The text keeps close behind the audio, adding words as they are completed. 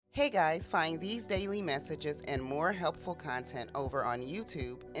Hey guys, find these daily messages and more helpful content over on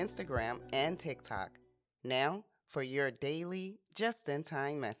YouTube, Instagram, and TikTok. Now, for your daily, just in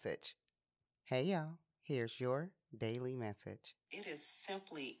time message. Hey y'all, here's your daily message. It is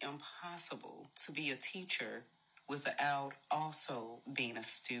simply impossible to be a teacher without also being a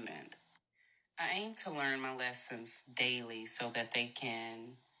student. I aim to learn my lessons daily so that they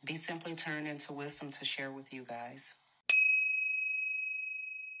can be simply turned into wisdom to share with you guys.